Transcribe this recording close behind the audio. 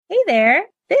Hey there,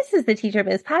 this is the Teacher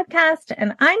Biz Podcast,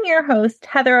 and I'm your host,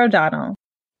 Heather O'Donnell.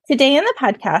 Today in the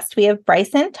podcast, we have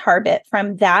Bryson Tarbet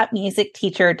from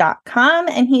thatmusicteacher.com,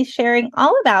 and he's sharing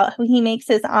all about how he makes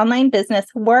his online business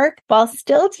work while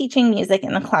still teaching music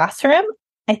in the classroom.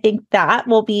 I think that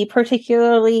will be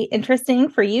particularly interesting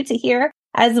for you to hear,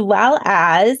 as well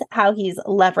as how he's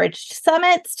leveraged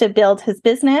summits to build his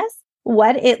business,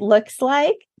 what it looks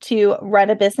like to run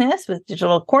a business with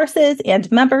digital courses and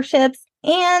memberships,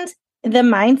 and the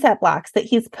mindset blocks that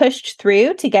he's pushed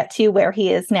through to get to where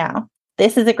he is now.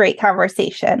 This is a great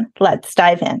conversation. Let's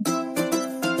dive in.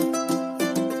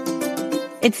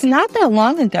 It's not that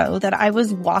long ago that I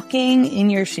was walking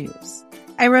in your shoes.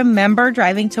 I remember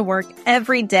driving to work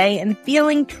every day and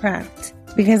feeling trapped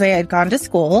because I had gone to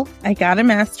school, I got a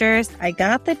master's, I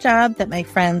got the job that my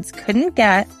friends couldn't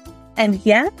get, and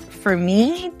yet, for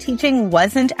me, teaching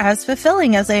wasn't as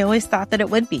fulfilling as I always thought that it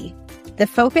would be. The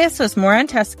focus was more on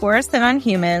test scores than on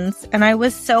humans, and I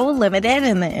was so limited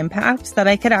in the impact that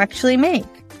I could actually make.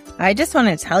 I just want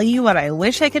to tell you what I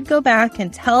wish I could go back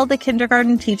and tell the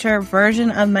kindergarten teacher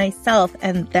version of myself,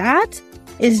 and that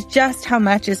is just how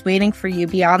much is waiting for you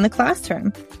beyond the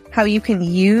classroom. How you can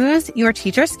use your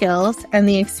teacher skills and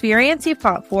the experience you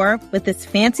fought for with this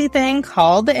fancy thing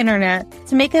called the internet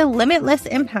to make a limitless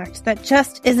impact that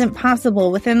just isn't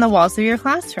possible within the walls of your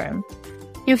classroom.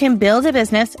 You can build a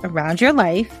business around your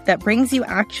life that brings you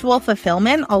actual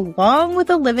fulfillment along with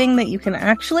a living that you can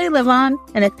actually live on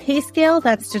and a pay scale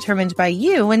that's determined by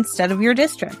you instead of your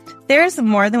district. There's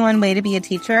more than one way to be a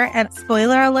teacher, and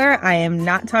spoiler alert, I am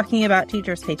not talking about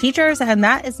teachers pay teachers, and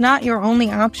that is not your only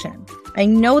option. I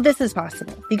know this is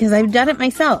possible because I've done it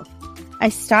myself. I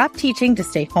stopped teaching to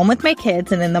stay home with my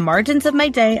kids, and in the margins of my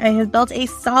day, I have built a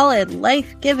solid,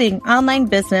 life-giving online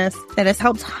business that has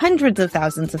helped hundreds of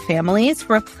thousands of families,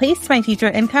 replaced my teacher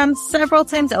income several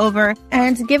times over,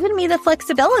 and given me the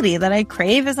flexibility that I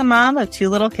crave as a mom of 2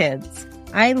 little kids.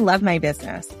 I love my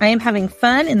business. I am having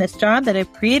fun in this job that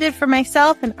I've created for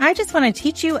myself, and I just want to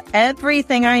teach you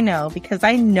everything I know because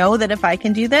I know that if I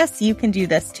can do this, you can do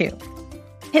this too.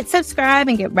 Hit subscribe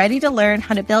and get ready to learn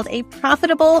how to build a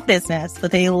profitable business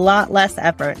with a lot less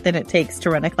effort than it takes to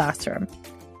run a classroom.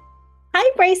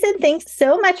 Hi, Bryson. Thanks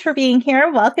so much for being here.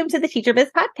 Welcome to the Teacher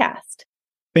Biz Podcast.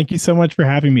 Thank you so much for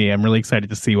having me. I'm really excited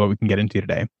to see what we can get into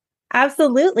today.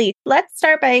 Absolutely. Let's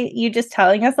start by you just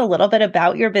telling us a little bit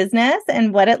about your business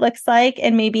and what it looks like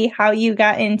and maybe how you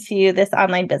got into this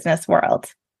online business world.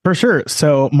 For sure.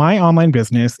 So my online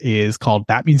business is called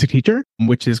That Music Teacher,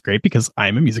 which is great because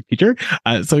I'm a music teacher.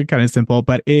 So kind of simple,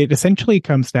 but it essentially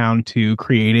comes down to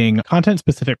creating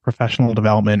content-specific professional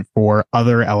development for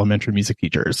other elementary music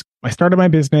teachers. I started my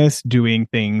business doing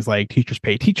things like teachers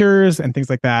pay teachers and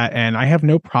things like that. And I have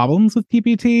no problems with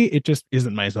TPT. It just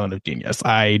isn't my zone of genius.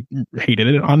 I hated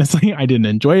it, honestly. I didn't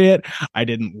enjoy it. I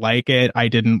didn't like it. I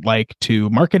didn't like to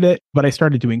market it, but I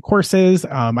started doing courses.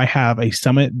 I have a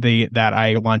summit that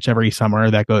I launch every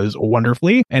summer that goes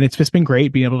wonderfully. And it's just been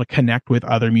great being able to connect with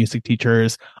other music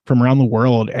teachers from around the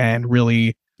world. And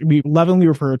really, we lovingly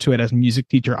refer to it as Music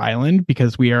Teacher Island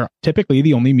because we are typically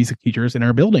the only music teachers in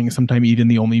our building, sometimes even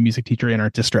the only music teacher in our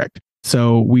district.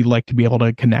 So we like to be able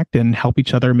to connect and help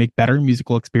each other make better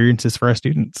musical experiences for our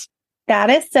students. That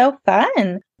is so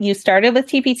fun. You started with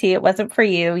TPT. It wasn't for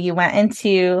you. You went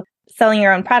into selling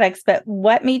your own products, but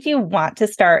what made you want to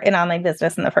start an online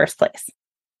business in the first place?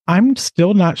 I'm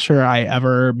still not sure I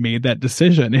ever made that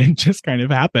decision. It just kind of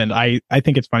happened. I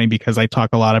think it's funny because I talk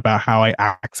a lot about how I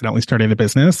accidentally started a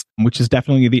business, which is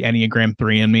definitely the Enneagram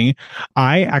 3 in me.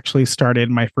 I actually started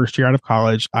my first year out of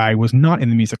college. I was not in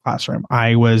the music classroom.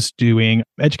 I was doing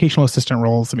educational assistant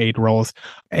roles, some aide roles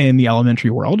in the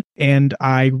elementary world. And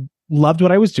I loved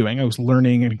what I was doing. I was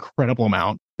learning an incredible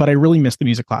amount, but I really missed the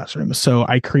music classroom. So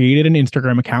I created an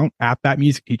Instagram account at That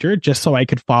Music Teacher just so I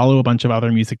could follow a bunch of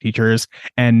other music teachers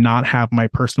and not have my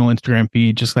personal Instagram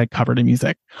feed just like covered in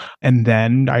music. And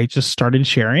then I just started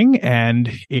sharing and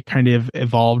it kind of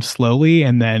evolved slowly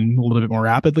and then a little bit more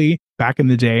rapidly. Back in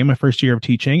the day, my first year of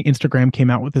teaching, Instagram came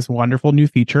out with this wonderful new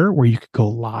feature where you could go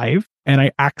live. And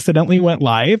I accidentally went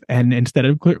live. And instead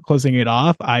of closing it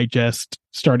off, I just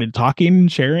started talking,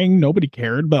 sharing. Nobody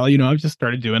cared, but I just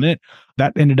started doing it.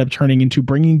 That ended up turning into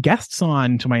bringing guests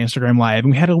on to my Instagram live.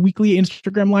 And we had a weekly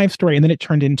Instagram live story. And then it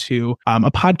turned into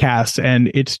a podcast.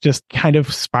 And it's just kind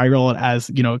of spiraled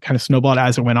as, kind of snowballed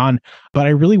as it went on. But I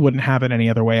really wouldn't have it any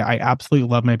other way. I absolutely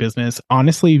love my business.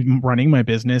 Honestly, running my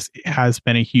business has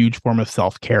been a huge form of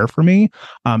self-care for me,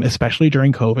 especially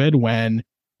during COVID when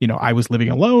I was living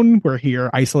alone. We're here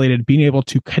isolated, being able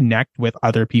to connect with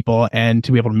other people and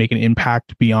to be able to make an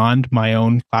impact beyond my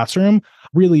own classroom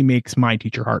really makes my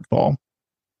teacher heart full.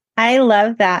 I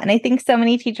love that. And I think so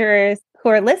many teachers who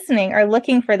are listening are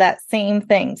looking for that same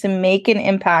thing to make an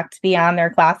impact beyond their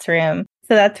classroom.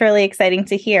 So that's really exciting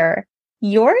to hear.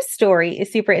 Your story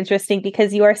is super interesting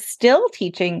because you are still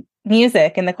teaching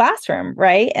music in the classroom,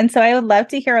 right? And so I would love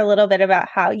to hear a little bit about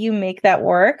how you make that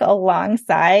work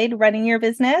alongside running your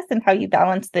business and how you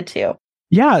balance the two.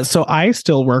 Yeah, so I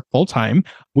still work full time,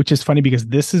 which is funny because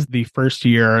this is the first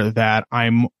year that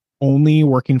I'm only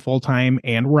working full time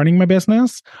and running my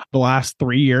business. The last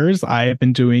 3 years, I've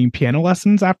been doing piano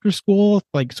lessons after school.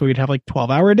 So we'd have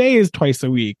 12-hour days twice a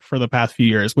week for the past few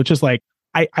years, which is I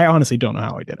honestly don't know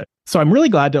how I did it. So I'm really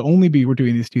glad to only be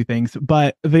doing these two things.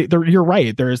 But you're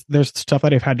right. There's stuff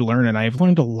that I've had to learn, and I've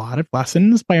learned a lot of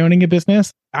lessons by owning a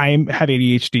business. I have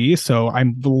ADHD, so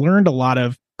I've learned a lot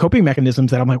of coping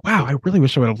mechanisms that I'm like, wow, I really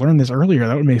wish I would have learned this earlier.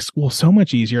 That would make school so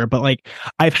much easier. But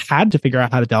I've had to figure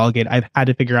out how to delegate. I've had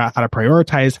to figure out how to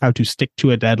prioritize, how to stick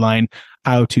to a deadline,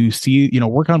 how to see,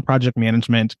 work on project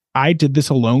management. I did this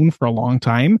alone for a long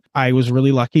time. I was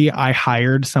really lucky. I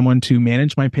hired someone to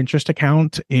manage my Pinterest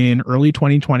account in early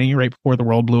 2020, right before the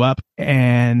world blew up.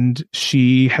 And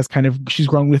she's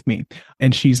grown with me.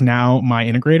 And she's now my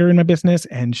integrator in my business.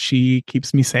 And she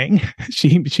keeps me sane.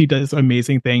 She does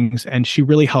amazing things. And she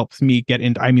really helps me get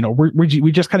into,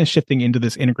 we're just kind of shifting into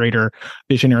this integrator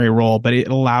visionary role, but it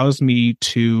allows me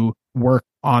to work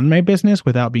on my business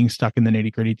without being stuck in the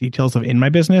nitty-gritty details of in my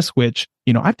business, which,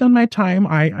 I've done my time.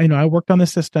 I worked on the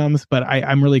systems, but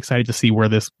I'm really excited to see where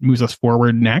this moves us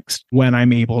forward next when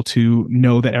I'm able to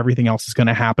know that everything else is going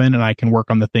to happen and I can work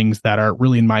on the things that are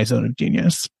really in my zone of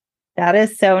genius. That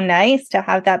is so nice to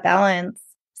have that balance.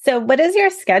 So what does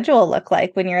your schedule look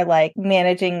like when you're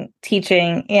managing,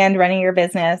 teaching, and running your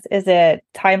business? Is it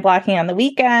time blocking on the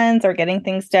weekends or getting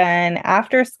things done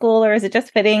after school, or is it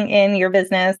just fitting in your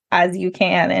business as you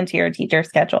can into your teacher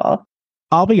schedule?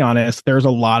 I'll be honest, there's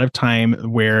a lot of time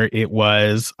where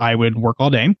I would work all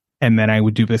day and then I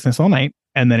would do business all night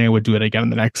and then I would do it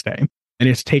again the next day. And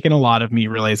it's taken a lot of me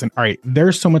realizing, all right,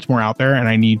 there's so much more out there and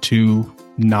I need to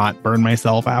not burn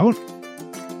myself out.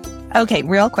 Okay,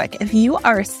 real quick. If you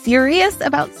are serious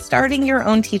about starting your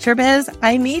own teacher biz,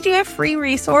 I made you a free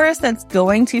resource that's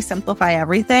going to simplify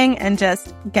everything and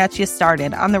just get you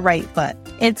started on the right foot.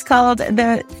 It's called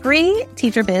the Free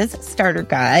Teacher Biz Starter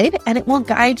Guide, and it will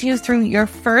guide you through your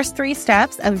first 3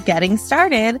 steps of getting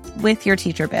started with your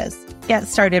teacher biz. Get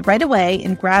started right away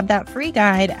and grab that free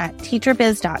guide at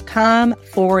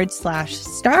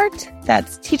teacherbiz.com/start.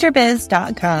 That's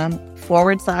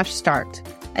teacherbiz.com/start.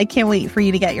 I can't wait for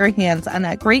you to get your hands on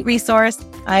that great resource.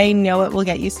 I know it will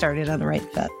get you started on the right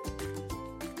foot.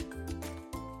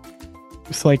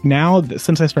 So now,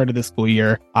 since I started this school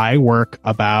year, I work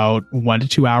about 1 to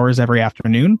 2 hours every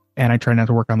afternoon, and I try not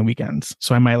to work on the weekends.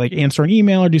 So I might answer an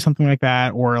email or do something like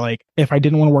that. Or if I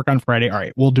didn't want to work on Friday, all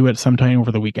right, we'll do it sometime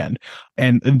over the weekend.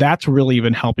 And that's really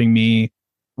been helping me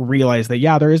realize that,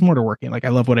 yeah, there is more to working. I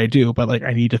love what I do, but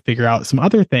I need to figure out some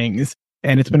other things.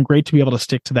 And it's been great to be able to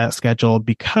stick to that schedule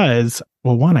because,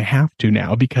 well, one, I have to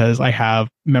now because I have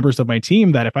members of my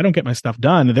team that if I don't get my stuff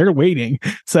done, they're waiting.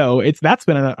 So that's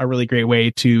been a really great way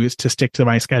to stick to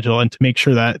my schedule and to make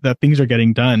sure that things are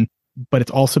getting done. But it's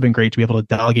also been great to be able to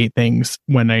delegate things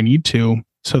when I need to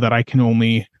so that I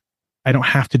don't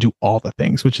have to do all the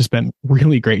things, which has been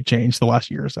really great change the last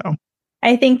year or so.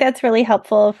 I think that's really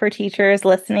helpful for teachers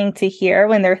listening to hear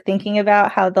when they're thinking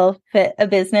about how they'll fit a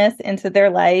business into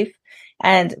their life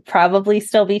and probably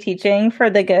still be teaching for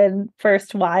the good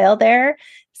first while there.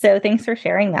 So thanks for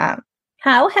sharing that.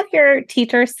 How have your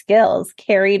teacher skills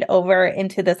carried over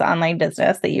into this online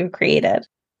business that you've created?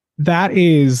 That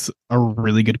is a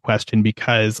really good question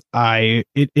because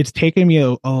it's taken me a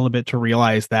little bit to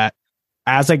realize that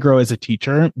as I grow as a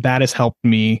teacher, that has helped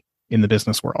me in the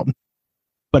business world.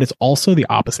 But it's also the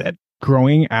opposite.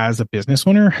 Growing as a business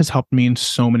owner has helped me in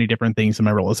so many different things in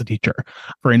my role as a teacher.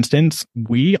 For instance,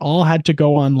 we all had to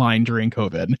go online during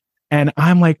COVID. And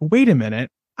I'm like, wait a minute,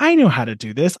 I know how to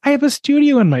do this. I have a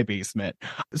studio in my basement.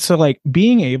 So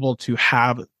being able to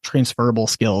have transferable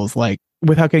skills,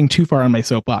 without getting too far on my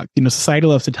soapbox, society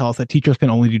loves to tell us that teachers can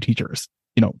only do teachers.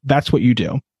 That's what you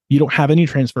do. You don't have any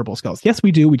transferable skills. Yes,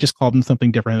 we do. We just call them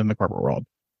something different in the corporate world.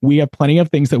 We have plenty of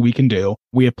things that we can do.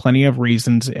 We have plenty of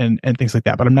reasons and things like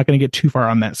that, but I'm not going to get too far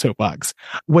on that soapbox.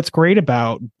 What's great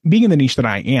about being in the niche that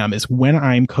I am is when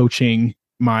I'm coaching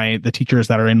the teachers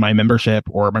that are in my membership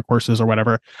or my courses or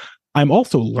whatever, I'm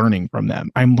also learning from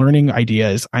them. I'm learning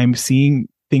ideas. I'm seeing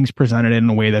things presented in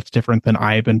a way that's different than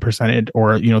I've been presented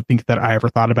or, things that I ever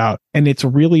thought about. And it's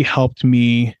really helped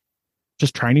me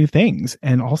just try new things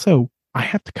and also I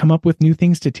have to come up with new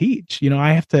things to teach.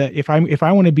 I have to, if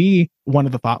I want to be one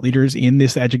of the thought leaders in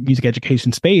this music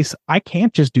education space, I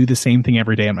can't just do the same thing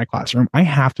every day in my classroom. I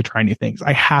have to try new things.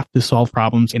 I have to solve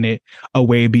problems in a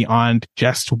way beyond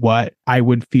just what I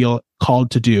would feel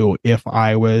called to do if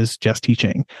I was just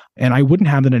teaching. And I wouldn't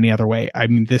have it any other way. I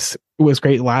mean, this was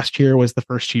great. Last year was the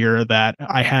first year that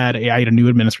I had a new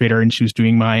administrator, and she was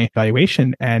doing my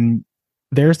evaluation. And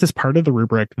there's this part of the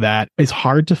rubric that is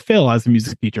hard to fill as a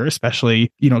music teacher,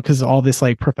 especially, because all this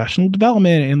like professional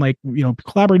development and like,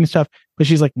 collaborating stuff. But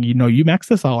she's like, you max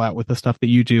this all out with the stuff that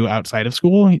you do outside of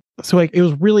school. So like, it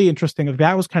was really interesting. Like,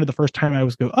 that was kind of the first time I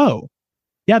was oh,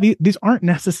 yeah, these aren't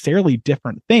necessarily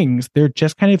different things. They're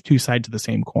just kind of two sides of the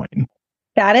same coin.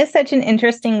 That is such an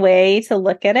interesting way to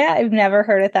look at it. I've never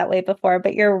heard it that way before,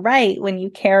 but you're right. When you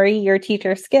carry your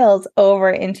teacher skills over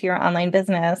into your online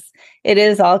business, it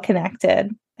is all connected.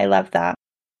 I love that.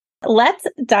 Let's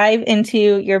dive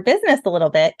into your business a little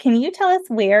bit. Can you tell us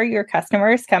where your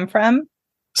customers come from?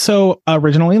 So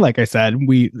originally, like I said,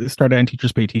 we started on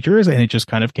Teachers Pay Teachers, and it just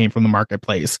kind of came from the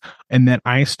marketplace. And then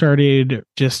I started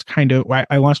just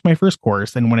I launched my first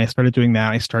course. And when I started doing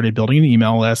that, I started building an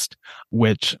email list,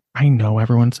 which I know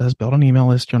everyone says build an email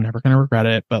list. You're never going to regret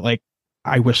it. But like,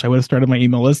 I wish I would have started my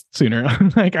email list sooner.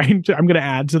 Like I'm going to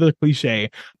add to the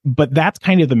cliche, but that's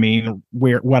kind of the main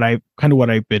what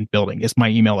I've been building is my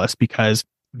email list, because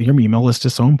your email list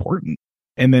is so important.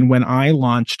 And then when I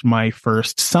launched my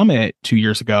first summit 2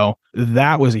 years ago,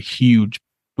 that was a huge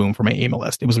boom for my email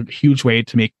list. It was a huge way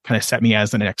to set me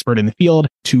as an expert in the field,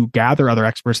 to gather other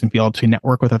experts in the field, to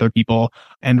network with other people,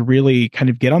 and really kind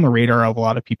of get on the radar of a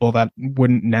lot of people that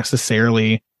wouldn't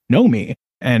necessarily know me.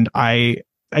 And I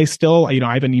still, I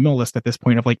have an email list at this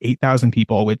point of like 8,000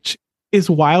 people, which is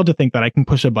wild to think that I can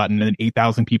push a button and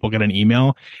 8,000 people get an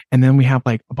email. And then we have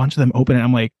like a bunch of them open, and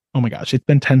I'm like, oh my gosh, it's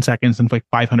been 10 seconds and like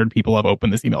 500 people have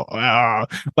opened this email.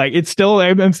 Like it's still,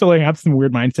 I'm still like have some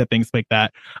weird mindset things like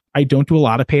that. I don't do a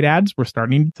lot of paid ads. We're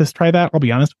starting to try that. I'll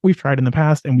be honest. We've tried in the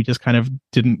past and we just kind of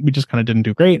didn't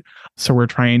do great. So we're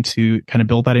trying to kind of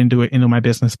build that into my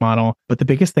business model. But the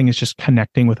biggest thing is just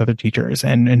connecting with other teachers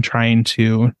and trying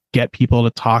to get people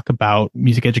to talk about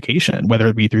music education, whether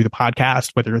it be through the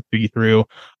podcast, whether it be through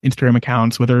Instagram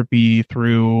accounts, whether it be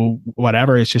through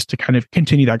whatever. It's just to kind of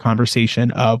continue that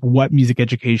conversation of what music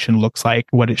education looks like,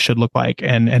 what it should look like,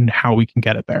 and how we can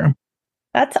get it there.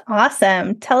 That's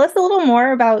awesome. Tell us a little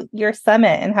more about your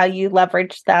summit and how you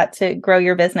leveraged that to grow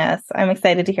your business. I'm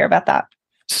excited to hear about that.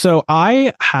 So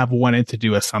I have wanted to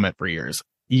do a summit for years,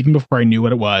 even before I knew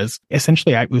what it was.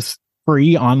 Essentially, I was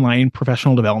free online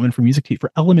professional development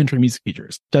for elementary music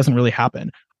teachers. Doesn't really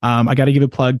happen. I got to give a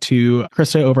plug to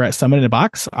Krista over at Summit in a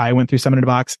Box. I went through Summit in a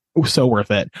Box. It was so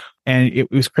worth it. And it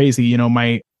was crazy.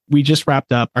 We just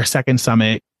wrapped up our second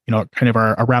summit, kind of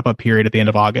our wrap up period at the end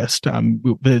of August.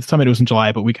 The summit was in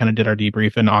July, but we kind of did our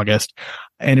debrief in August.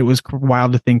 And it was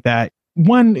wild to think that,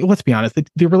 one, let's be honest,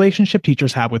 the relationship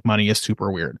teachers have with money is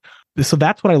super weird. So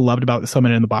that's what I loved about the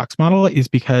Summit in the Box model, is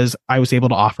because I was able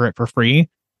to offer it for free.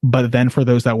 But then for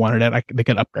those that wanted it, they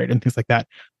could upgrade and things like that.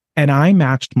 And I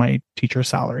matched my teacher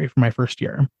salary for my first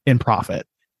year in profit.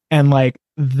 And like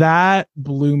that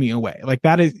blew me away. Like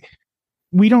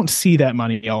we don't see that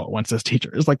money all at once as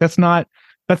teachers. Like that's not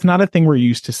a thing we're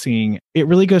used to seeing. It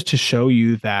really goes to show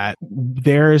you that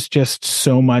there's just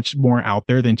so much more out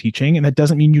there than teaching. And that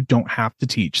doesn't mean you don't have to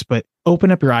teach, but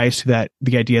open up your eyes to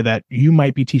the idea that you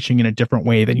might be teaching in a different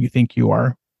way than you think you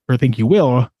are, or think you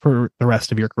will, for the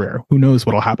rest of your career. Who knows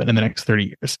what'll happen in the next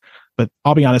 30 years. But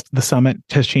I'll be honest, the summit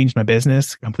has changed my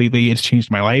business completely. It's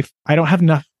changed my life. I don't have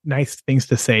enough nice things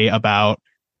to say about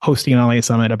hosting an online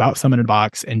summit, about Summit in a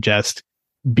Box, and just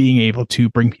being able to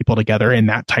bring people together in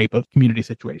that type of community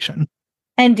situation.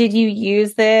 And did you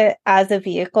use it as a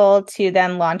vehicle to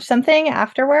then launch something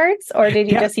afterwards? Or did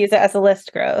you just use it as a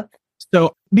list growth?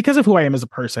 So because of who I am as a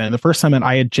person, the first summit,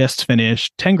 I had just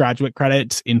finished 10 graduate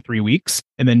credits in 3 weeks.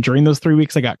 And then during those 3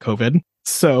 weeks, I got COVID.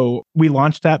 So we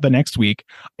launched that the next week,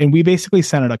 and we basically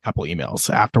sent out a couple emails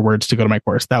afterwards to go to my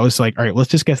course. That was like, all right, let's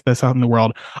just get this out in the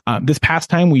world. This past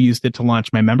time we used it to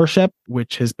launch my membership,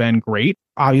 which has been great.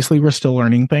 Obviously, we're still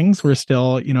learning things. We're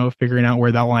still, figuring out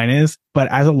where that line is. But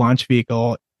as a launch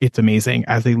vehicle, it's amazing.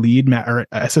 As a lead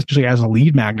essentially as a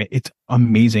lead magnet, it's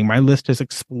amazing. My list has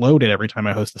exploded every time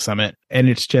I host a summit. And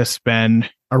it's just been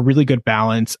a really good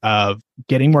balance of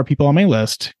getting more people on my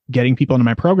list, getting people into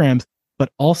my programs.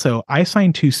 But also, I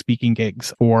signed 2 speaking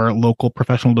gigs for local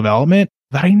professional development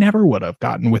that I never would have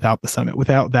gotten without the summit,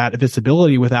 without that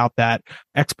visibility, without that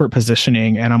expert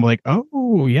positioning. And I'm like,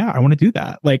 oh, yeah, I want to do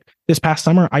that. Like this past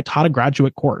summer, I taught a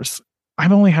graduate course.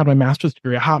 I've only had my master's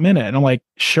degree a hot minute. And I'm like,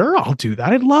 sure, I'll do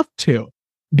that. I'd love to.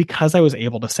 Because I was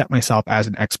able to set myself as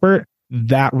an expert,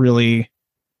 that really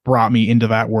brought me into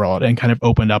that world and kind of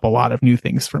opened up a lot of new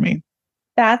things for me.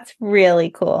 That's really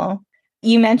cool.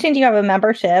 You mentioned you have a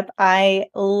membership. I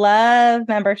love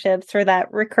memberships for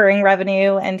that recurring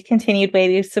revenue and continued way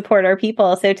to support our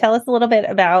people. So tell us a little bit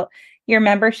about your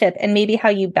membership and maybe how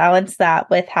you balance that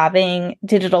with having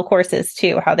digital courses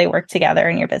too, how they work together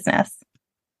in your business.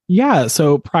 Yeah.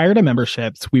 So prior to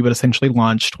memberships, we would essentially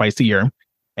launch twice a year.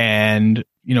 And,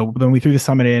 when we threw the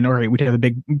summit in, all right, we'd have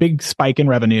a big spike in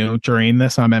revenue during the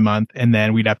summit month. And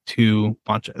then we'd have 2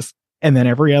 launches. And then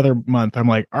every other month, I'm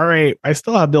like, all right, I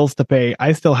still have bills to pay.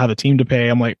 I still have a team to pay.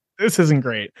 I'm like, this isn't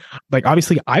great. Like,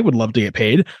 obviously, I would love to get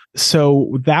paid.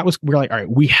 So we're like, all right,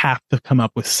 we have to come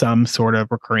up with some sort of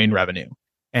recurring revenue.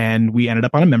 And we ended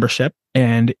up on a membership,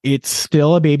 and it's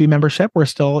still a baby membership.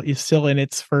 It's still in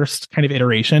its first kind of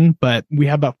iteration, but we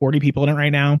have about 40 people in it right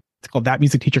now. It's called That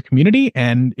Music Teacher Community.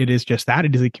 And it is just that.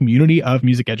 It is a community of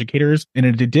music educators. And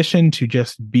in addition to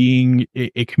just being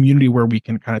a community where we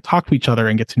can kind of talk to each other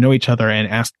and get to know each other and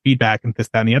ask feedback and this,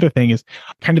 that, and the other thing is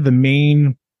kind of the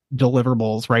main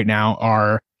deliverables right now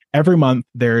are every month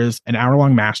there's an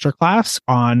hour-long masterclass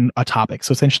on a topic.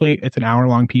 So essentially it's an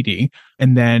hour-long PD.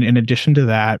 And then in addition to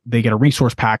that, they get a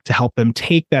resource pack to help them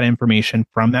take that information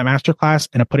from that masterclass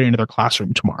and put it into their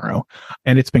classroom tomorrow.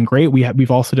 And it's been great.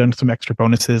 We've also done some extra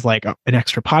bonuses, like an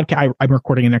extra podcast. I'm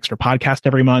recording an extra podcast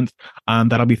every month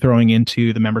that I'll be throwing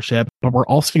into the membership, but we're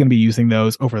also going to be using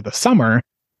those over the summer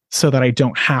so that I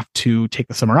don't have to take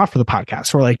the summer off for the podcast.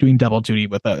 So we're like doing double duty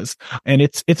with those. And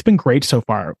it's been great so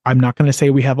far. I'm not going to say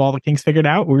we have all the kinks figured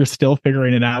out. We're still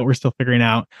figuring it out. We're still figuring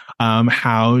out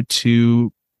how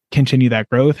to continue that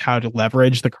growth, how to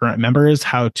leverage the current members,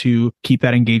 how to keep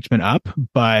that engagement up.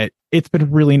 But it's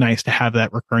been really nice to have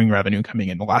that recurring revenue coming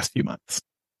in the last few months.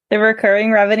 The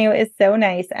recurring revenue is so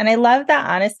nice. And I love that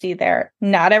honesty there.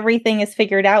 Not everything is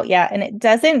figured out yet. And it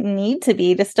doesn't need to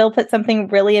be to still put something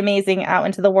really amazing out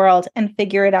into the world and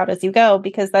figure it out as you go,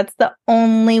 because that's the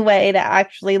only way to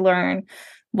actually learn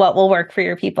what will work for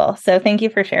your people. So thank you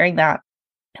for sharing that.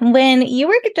 When you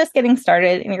were just getting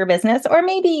started in your business, or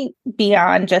maybe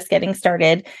beyond just getting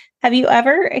started, have you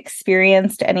ever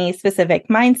experienced any specific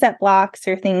mindset blocks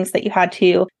or things that you had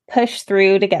to push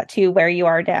through to get to where you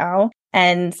are now?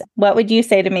 And what would you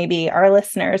say to maybe our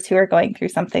listeners who are going through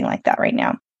something like that right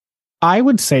now? I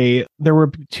would say there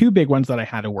were 2 big ones that I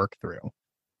had to work through.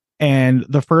 And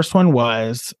the first one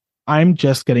was, I'm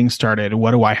just getting started.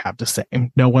 What do I have to say?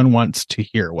 No one wants to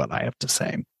hear what I have to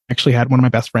say. Actually had one of my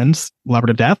best friends, love her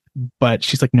to death, but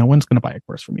she's like, no one's going to buy a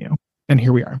course from you. And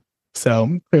here we are.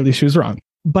 So clearly she was wrong.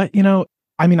 But,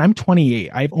 I'm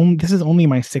 28. This is only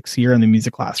my 6th year in the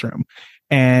music classroom.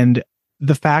 And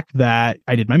the fact that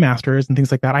I did my master's and things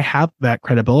like that, I have that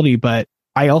credibility, but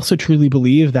I also truly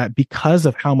believe that because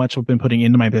of how much I've been putting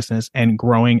into my business and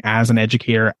growing as an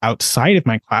educator outside of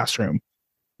my classroom,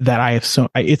 that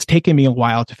it's taken me a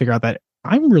while to figure out that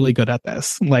I'm really good at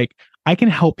this. Like, I can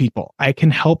help people. I can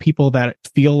help people that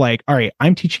feel like, all right,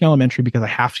 I'm teaching elementary because I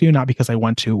have to, not because I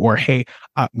want to, or hey,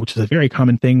 which is a very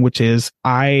common thing, which is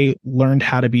I learned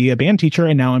how to be a band teacher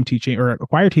and now I'm teaching, or a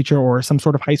choir teacher or some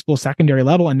sort of high school secondary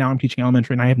level. And now I'm teaching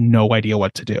elementary and I have no idea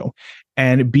what to do.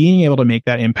 And being able to make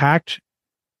that impact,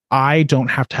 I don't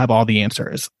have to have all the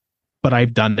answers, but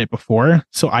I've done it before.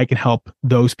 So I can help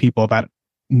those people that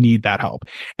need that help.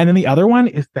 And then the other one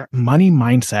is that money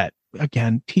mindset.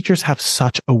 Again, teachers have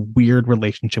such a weird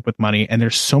relationship with money, and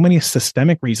there's so many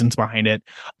systemic reasons behind it.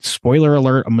 Spoiler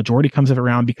alert, a majority comes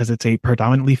around because it's a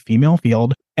predominantly female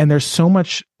field. And there's so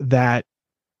much that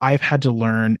I've had to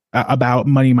learn about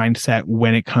money mindset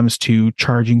when it comes to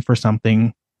charging for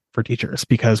something for teachers,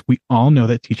 because we all know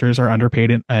that teachers are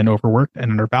underpaid and overworked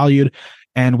and undervalued.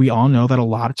 And we all know that a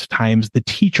lot of times the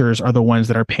teachers are the ones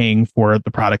that are paying for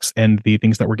the products and the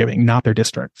things that we're giving, not their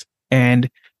districts. And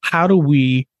how do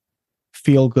we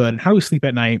feel good? How do we sleep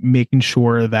at night making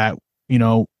sure that,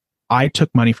 I took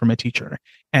money from a teacher?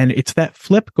 And it's that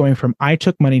flip going from I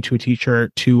took money to a teacher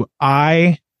to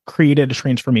I created a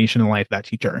transformation in the life of that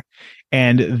teacher.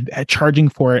 And charging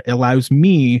for it allows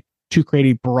me to create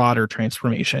a broader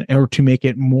transformation, or to make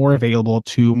it more available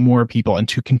to more people and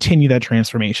to continue that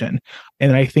transformation.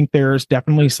 And I think there's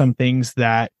definitely some things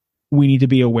that we need to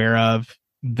be aware of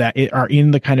that are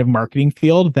in the kind of marketing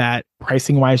field that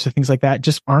pricing wise or things like that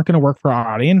just aren't going to work for our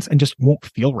audience and just won't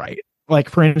feel right. Like,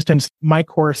 for instance, my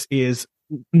course is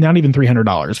not even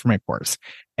 $300 for my course.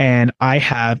 And I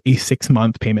have a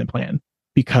 6-month payment plan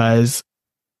because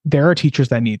there are teachers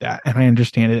that need that. And I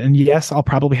understand it. And yes, I'll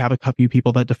probably have a few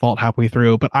people that default halfway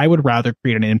through, but I would rather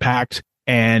create an impact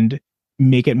and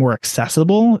make it more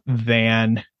accessible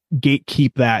than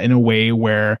gatekeep that in a way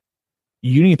where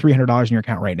you need $300 in your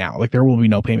account right now. Like there will be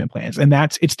no payment plans. And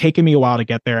it's taken me a while to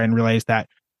get there and realize that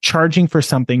charging for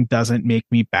something doesn't make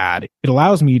me bad. It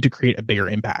allows me to create a bigger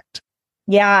impact.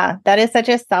 Yeah, that is such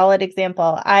a solid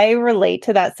example. I relate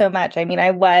to that so much. I mean,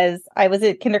 I was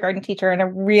a kindergarten teacher in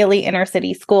a really inner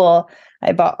city school.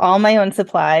 I bought all my own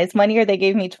supplies. One year they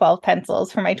gave me 12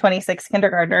 pencils for my 26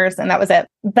 kindergartners, and that was it.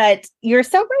 But you're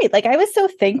so right. Like I was so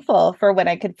thankful for when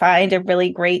I could find a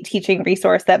really great teaching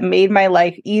resource that made my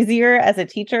life easier as a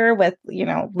teacher with,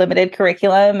 limited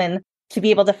curriculum, and to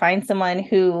be able to find someone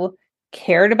who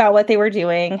cared about what they were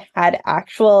doing, had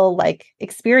actual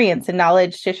experience and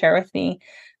knowledge to share with me.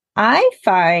 I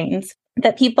find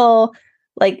that people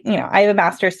I have a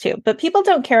master's too, but people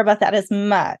don't care about that as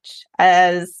much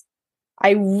as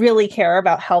I really care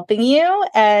about helping you,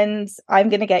 and I'm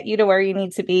going to get you to where you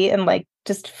need to be, and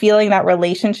just feeling that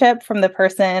relationship from the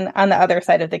person on the other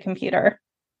side of the computer.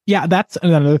 Yeah, that's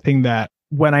another thing that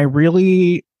when I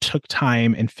really took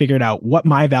time and figured out what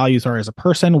my values are as a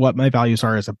person, what my values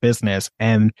are as a business,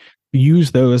 and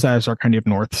use those as our kind of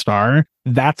North Star,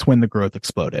 that's when the growth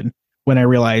exploded. When I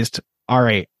realized, all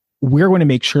right, we're going to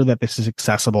make sure that this is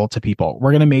accessible to people. We're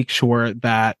going to make sure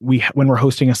that when we're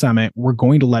hosting a summit, we're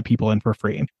going to let people in for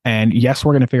free. And yes,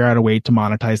 we're going to figure out a way to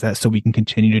monetize that so we can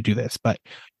continue to do this. But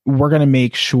we're going to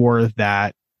make sure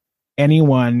that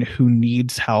anyone who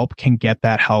needs help can get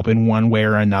that help in one way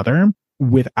or another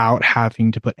without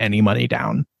having to put any money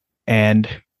down, and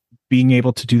being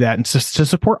able to do that and to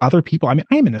support other people. I mean,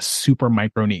 I am in a super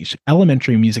micro niche,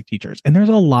 elementary music teachers, and there's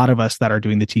a lot of us that are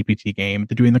doing the TPT game,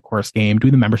 they're doing the course game,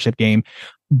 doing the membership game,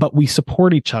 but we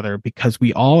support each other because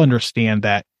we all understand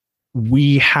that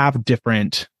we have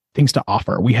different things to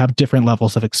offer. We have different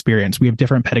levels of experience. We have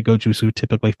different pedagogies who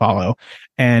typically follow.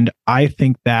 And I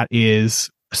think that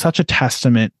is such a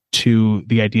testament to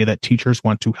the idea that teachers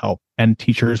want to help and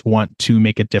teachers want to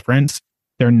make a difference.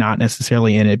 They're not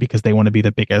necessarily in it because they want to be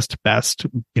the biggest, best,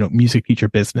 music teacher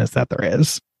business that there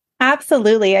is.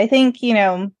 Absolutely. I think,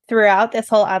 throughout this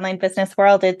whole online business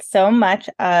world, it's so much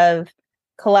of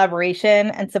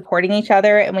collaboration and supporting each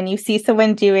other. And when you see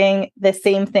someone doing the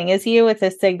same thing as you, it's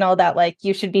a signal that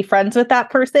you should be friends with that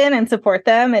person and support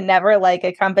them, and never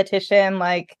a competition,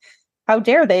 how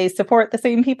dare they support the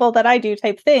same people that I do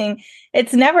type thing.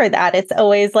 It's never that. It's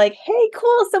always hey,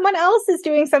 cool, someone else is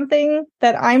doing something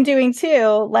that I'm doing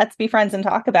too. Let's be friends and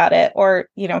talk about it, or,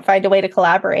 find a way to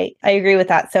collaborate. I agree with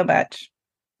that so much.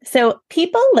 So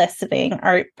people listening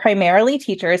are primarily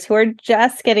teachers who are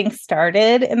just getting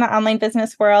started in the online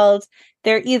business world.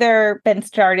 They're either been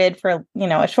started for,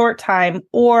 a short time,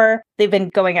 or they've been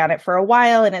going at it for a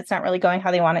while and it's not really going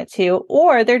how they want it to,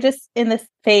 or they're just in this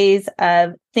phase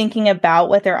of thinking about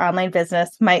what their online business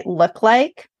might look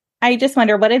like. I just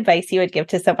wonder what advice you would give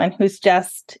to someone who's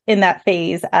just in that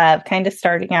phase of kind of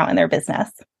starting out in their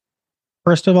business.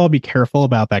 First of all, be careful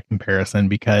about that comparison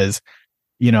because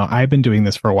I've been doing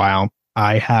this for a while.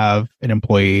 I have an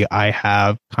employee, I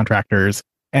have contractors,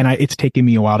 and it's taken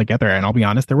me a while to get there. And I'll be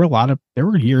honest, there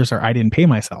were years where I didn't pay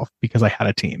myself because I had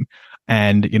a team.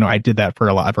 And, I did that for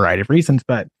a variety of reasons,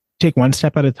 but take one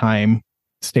step at a time,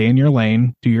 stay in your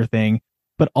lane, do your thing,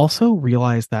 but also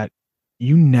realize that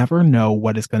you never know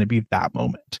what is going to be that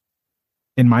moment.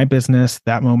 In my business,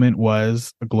 that moment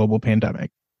was a global pandemic.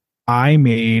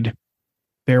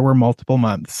 There were multiple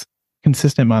months,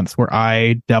 consistent months, where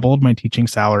I doubled my teaching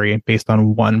salary based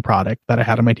on one product that I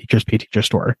had in my Teachers Pay Teacher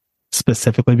store,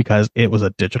 specifically because it was a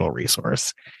digital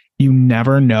resource. You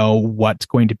never know what's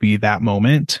going to be that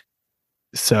moment.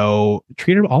 So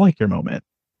treat it all like your moment,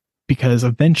 because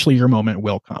eventually your moment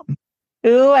will come.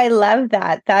 Ooh, I love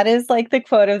that. That is the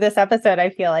quote of this episode.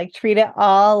 I feel treat it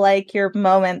all like your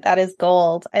moment. That is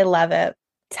gold. I love it.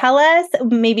 Tell us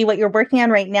maybe what you're working on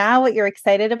right now, what you're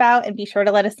excited about, and be sure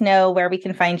to let us know where we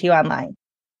can find you online.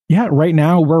 Yeah, right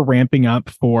now we're ramping up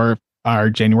for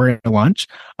our January launch,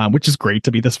 which is great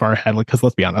to be this far ahead, because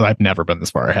let's be honest, I've never been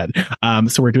this far ahead.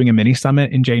 So we're doing a mini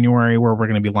summit in January where we're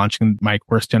going to be launching my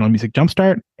course, General Music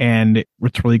Jumpstart. And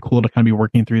it's really cool to kind of be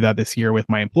working through that this year with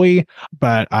my employee.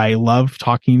 But I love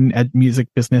talking at music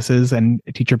businesses and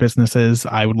teacher businesses.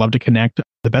 I would love to connect.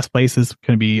 The best place is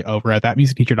going to be over at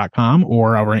thatmusicteacher.com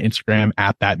or over on Instagram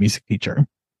at thatmusicteacher.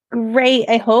 Great.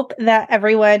 I hope that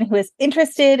everyone who is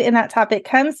interested in that topic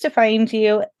comes to find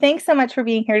you. Thanks so much for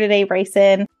being here today,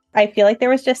 Bryson. I feel like there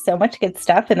was just so much good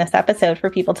stuff in this episode for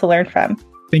people to learn from.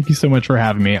 Thank you so much for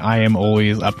having me. I am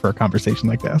always up for a conversation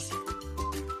like this.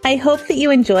 I hope that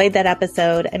you enjoyed that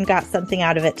episode and got something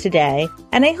out of it today.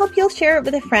 And I hope you'll share it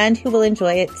with a friend who will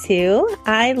enjoy it too.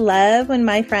 I love when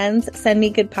my friends send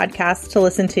me good podcasts to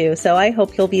listen to, so I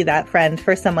hope you'll be that friend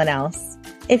for someone else.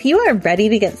 If you are ready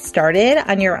to get started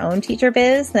on your own Teacher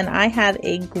Biz, then I have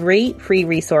a great free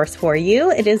resource for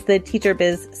you. It is the Teacher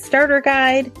Biz Starter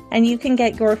Guide, and you can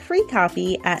get your free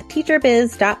copy at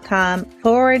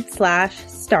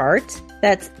teacherbiz.com/start.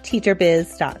 That's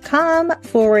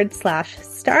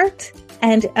teacherbiz.com/start.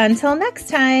 And until next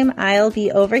time, I'll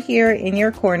be over here in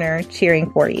your corner cheering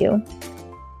for you.